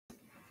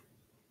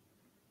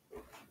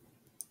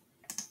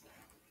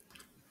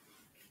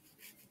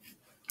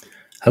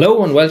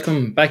Hello and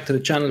welcome back to the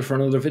channel for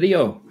another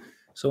video.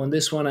 So in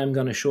this one I'm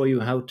going to show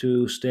you how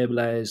to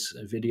stabilize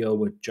a video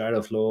with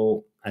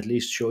GyroFlow, at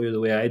least show you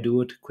the way I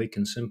do it, quick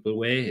and simple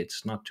way.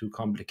 It's not too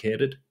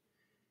complicated.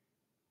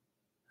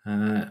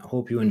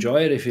 Hope you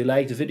enjoy it. If you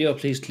like the video,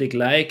 please click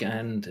like,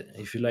 and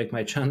if you like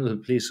my channel,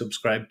 please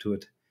subscribe to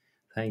it.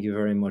 Thank you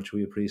very much.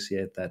 We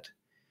appreciate that.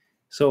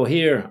 So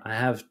here I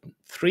have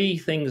three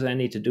things I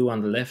need to do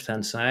on the left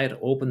hand side.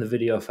 Open the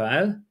video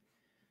file,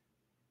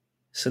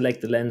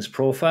 select the lens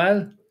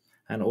profile,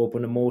 and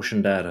open a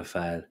motion data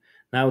file.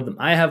 Now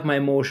I have my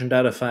motion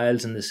data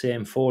files in the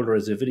same folder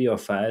as the video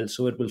file,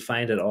 so it will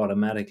find it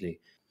automatically.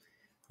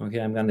 Okay,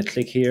 I'm going to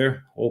click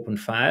here, open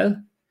file,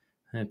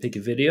 and pick a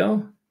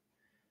video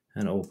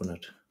and open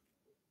it.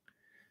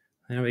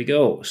 There we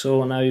go.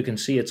 So now you can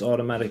see it's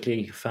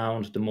automatically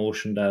found the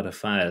motion data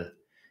file.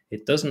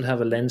 It doesn't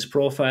have a lens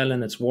profile,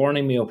 and it's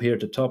warning me up here at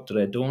the top that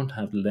I don't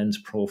have the lens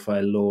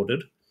profile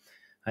loaded.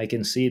 I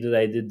can see that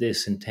I did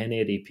this in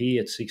 1080p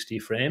at 60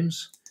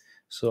 frames.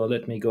 So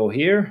let me go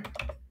here.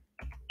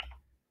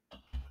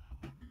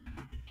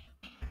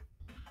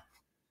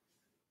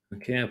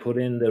 Okay, I put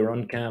in the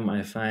Runcam,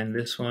 I find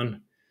this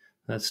one.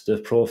 That's the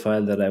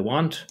profile that I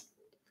want.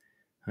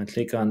 I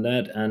click on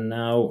that, and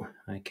now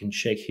I can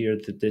check here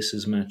that this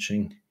is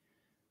matching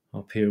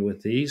up here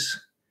with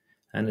these,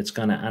 and it's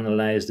going to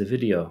analyze the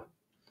video.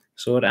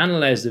 So it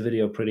analyzed the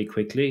video pretty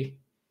quickly.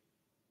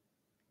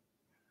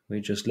 We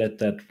just let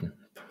that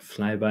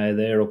fly by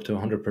there up to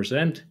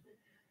 100%.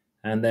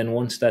 And then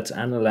once that's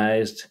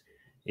analyzed,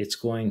 it's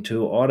going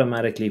to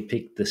automatically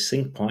pick the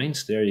sync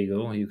points. There you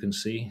go. You can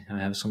see I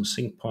have some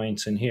sync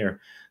points in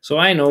here. So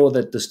I know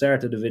that the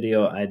start of the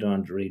video I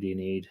don't really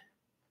need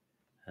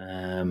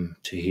to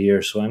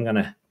here. So I'm going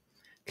to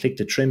click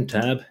the trim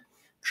tab,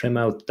 trim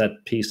out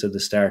that piece at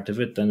the start of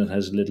it. Then it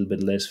has a little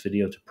bit less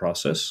video to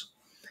process.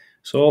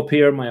 So up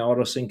here, my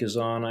auto sync is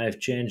on. I've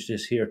changed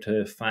this here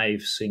to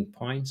 5 sync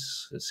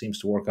points. It seems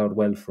to work out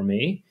well for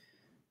me.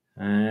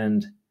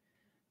 And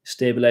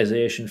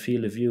stabilization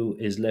field of view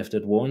is left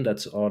at 1.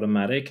 That's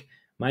automatic.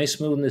 My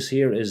smoothness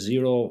here is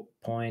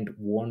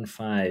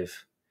 0.15.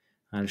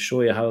 I'll show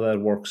you how that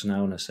works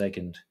now in a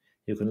second.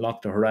 You can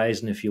lock the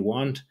horizon if you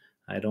want.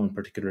 I don't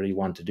particularly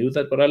want to do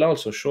that, but I'll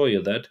also show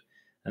you that.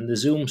 And the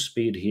zoom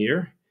speed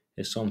here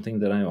is something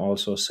that I'm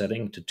also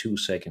setting to 2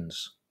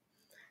 seconds.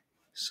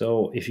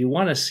 So if you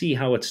want to see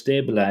how it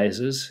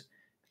stabilizes,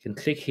 you can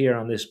click here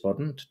on this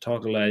button to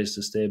toggleize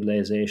the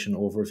stabilization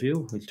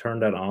overview. We'll turn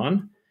that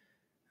on.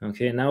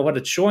 Okay, now what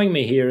it's showing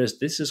me here is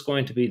this is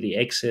going to be the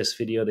excess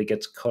video that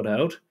gets cut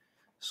out.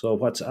 So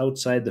what's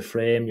outside the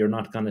frame, you're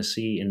not going to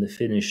see in the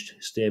finished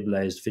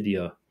stabilized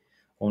video.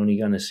 Only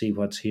going to see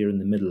what's here in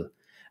the middle.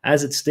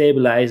 As it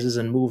stabilizes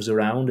and moves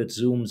around, it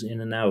zooms in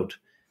and out.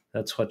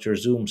 That's what your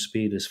zoom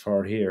speed is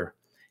for here.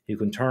 You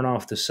can turn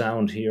off the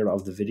sound here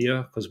of the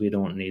video because we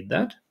don't need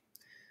that.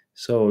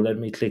 So let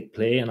me click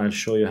play and I'll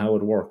show you how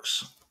it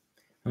works.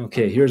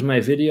 Okay, here's my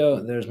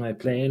video. There's my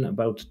plane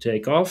about to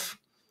take off.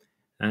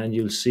 And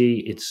you'll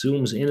see it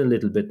zooms in a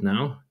little bit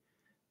now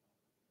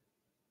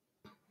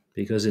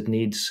because it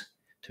needs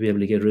to be able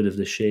to get rid of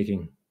the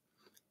shaking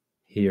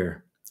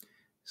here.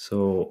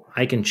 So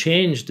I can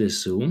change this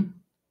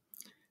zoom,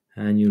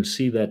 and you'll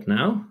see that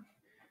now.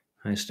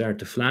 I start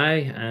to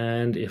fly,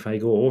 and if I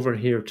go over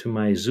here to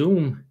my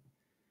zoom,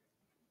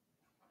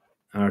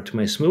 or to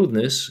my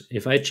smoothness,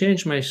 if I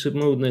change my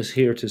smoothness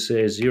here to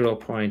say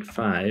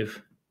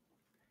 0.5,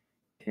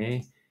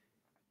 okay,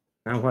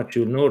 now what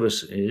you'll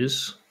notice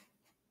is,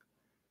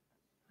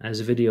 as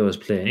the video is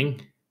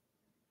playing,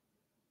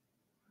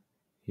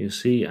 you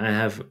see I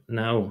have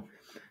now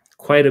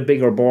quite a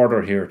bigger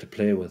border here to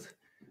play with.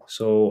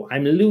 So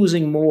I'm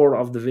losing more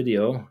of the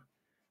video,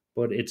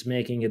 but it's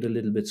making it a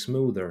little bit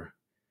smoother.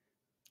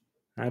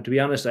 Now, to be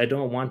honest, I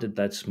don't want it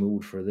that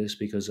smooth for this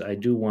because I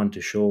do want to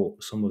show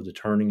some of the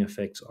turning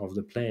effects of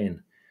the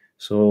plane.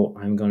 So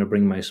I'm going to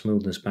bring my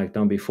smoothness back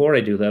down. Before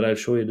I do that, I'll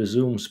show you the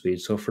zoom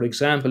speed. So for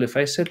example, if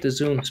I set the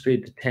zoom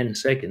speed to 10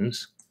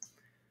 seconds,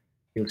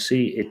 you'll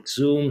see it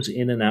zooms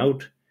in and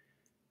out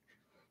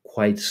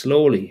quite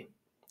slowly.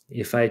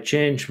 If I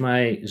change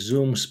my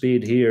zoom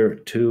speed here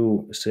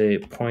to, say,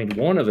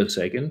 0.1 of a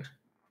second,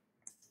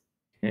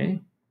 okay,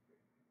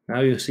 now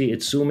you see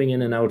it's zooming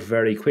in and out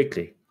very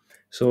quickly.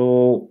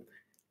 So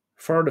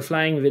for the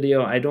flying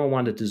video, I don't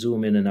want it to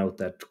zoom in and out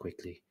that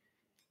quickly.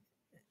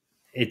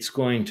 It's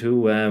going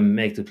to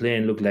make the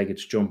plane look like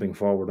it's jumping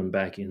forward and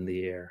back in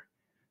the air.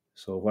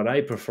 So what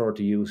I prefer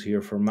to use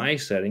here for my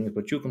settings,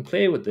 but you can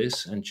play with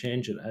this and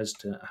change it as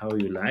to how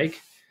you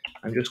like.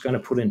 I'm just going to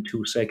put in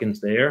 2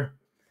 seconds there.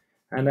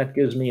 And that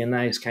gives me a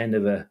nice kind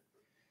of a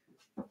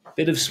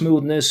bit of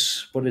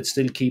smoothness, but it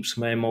still keeps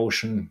my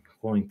motion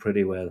going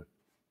pretty well.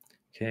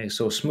 Okay,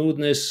 so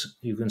smoothness,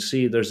 you can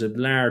see there's a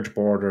large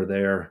border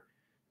there,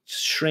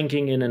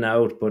 shrinking in and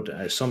out,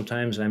 but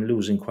sometimes I'm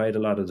losing quite a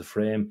lot of the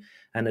frame,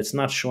 and it's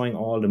not showing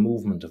all the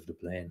movement of the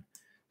plane.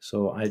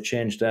 So I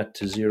changed that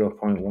to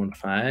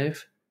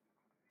 0.15.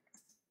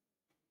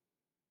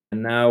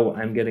 And now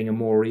I'm getting a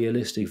more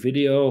realistic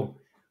video.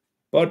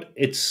 but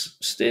it's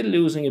still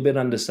losing a bit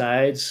on the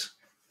sides.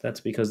 That's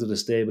because of the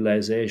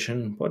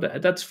stabilization,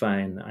 but that's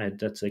fine.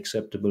 That's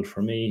acceptable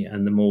for me,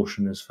 and the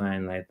motion is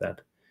fine like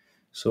that.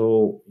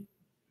 So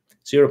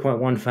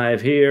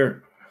 0.15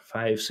 here,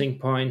 5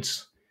 sync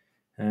points,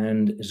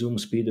 and zoom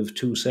speed of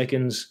 2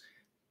 seconds.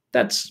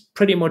 That's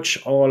pretty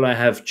much all I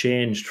have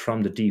changed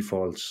from the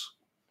defaults.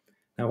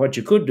 Now what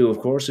you could do, of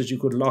course, is you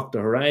could lock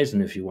the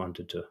horizon if you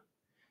wanted to.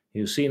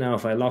 You see now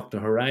if I lock the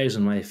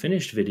horizon, my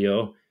finished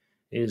video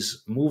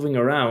is moving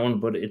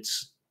around, but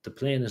the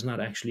plane is not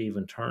actually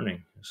even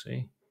turning, you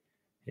see.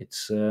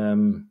 It's,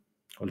 well,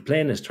 the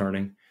plane is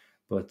turning,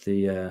 but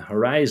the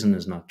horizon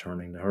is not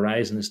turning. The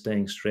horizon is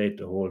staying straight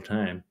the whole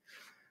time.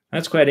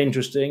 That's quite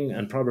interesting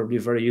and probably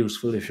very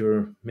useful if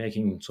you're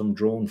making some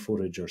drone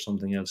footage or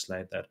something else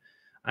like that.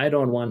 I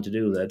don't want to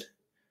do that,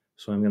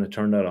 so I'm going to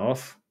turn that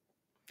off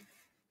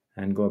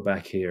and go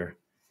back here.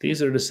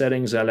 These are the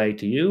settings I like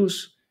to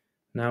use.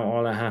 Now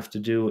all I have to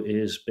do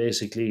is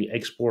basically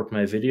export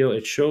my video.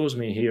 It shows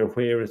me here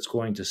where it's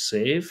going to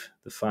save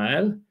the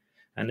file,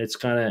 and it's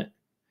kind of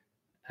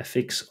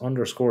affix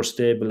underscore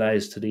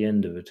stabilize to the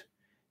end of it.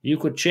 You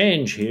could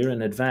change here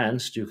in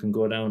advanced. You can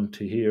go down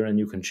to here and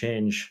you can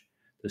change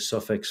the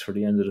suffix for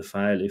the end of the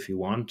file if you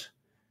want.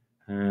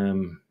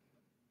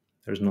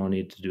 There's no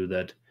need to do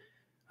that.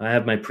 I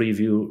have my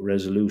preview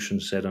resolution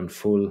set on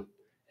full.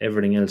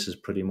 Everything else is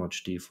pretty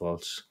much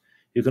defaults.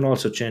 You can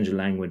also change the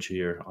language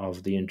here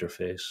of the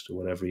interface to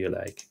whatever you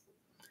like.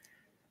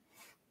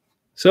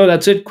 So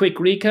that's it. Quick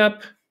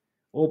recap.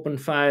 Open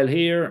file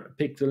here,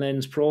 pick the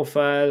lens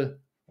profile,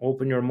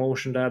 open your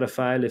motion data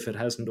file if it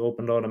hasn't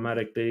opened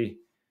automatically,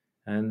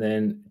 and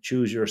then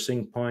choose your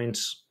sync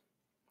points.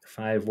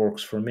 5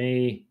 works for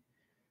me.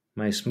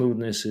 My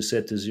smoothness is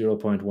set to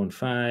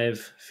 0.15.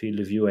 Field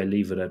of view, I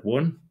leave it at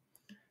 1.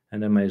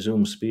 And then my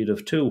zoom speed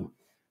of 2.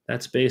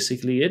 That's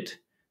basically it.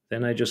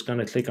 Then I just going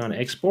to click on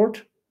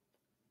export,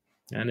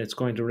 and it's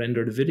going to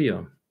render the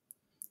video.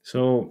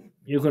 So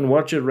you can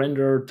watch it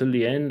render till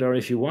the end, or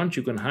if you want,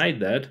 you can hide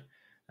that.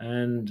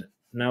 And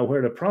now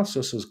where the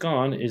process has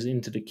gone is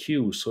into the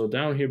queue. So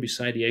down here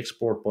beside the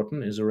export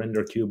button is a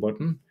render queue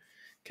button.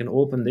 Can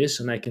open this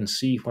and I can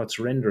see what's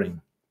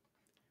rendering.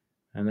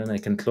 And then I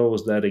can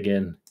close that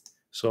again.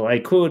 So I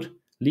could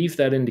leave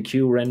that in the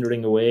queue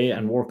rendering away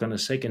and work on a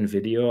second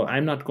video.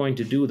 I'm not going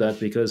to do that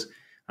because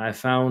I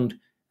found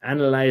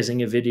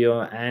analyzing a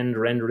video and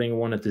rendering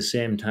one at the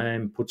same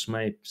time puts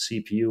my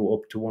CPU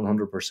up to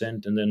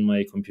 100%, and then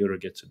my computer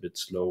gets a bit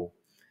slow.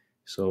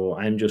 So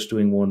I'm just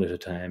doing one at a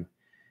time.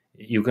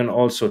 You can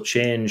also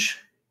change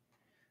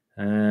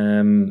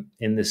in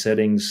the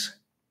settings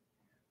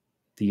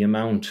the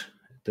amount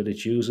that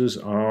it uses,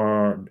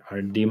 or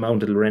the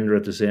amount it'll render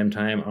at the same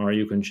time, or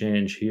you can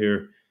change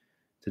here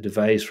the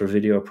device for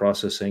video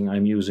processing.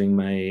 I'm using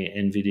my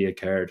NVIDIA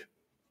card.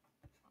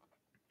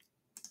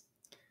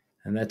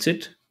 And that's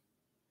it.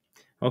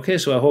 Okay,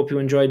 so I hope you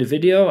enjoyed the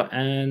video,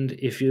 and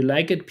if you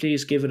like it,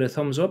 please give it a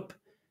thumbs up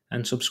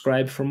and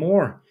subscribe for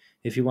more.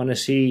 If you want to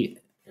see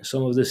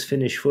some of this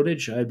finished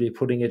footage, I'll be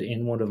putting it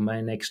in one of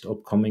my next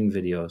upcoming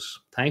videos.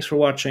 Thanks for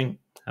watching.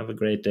 Have a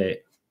great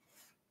day.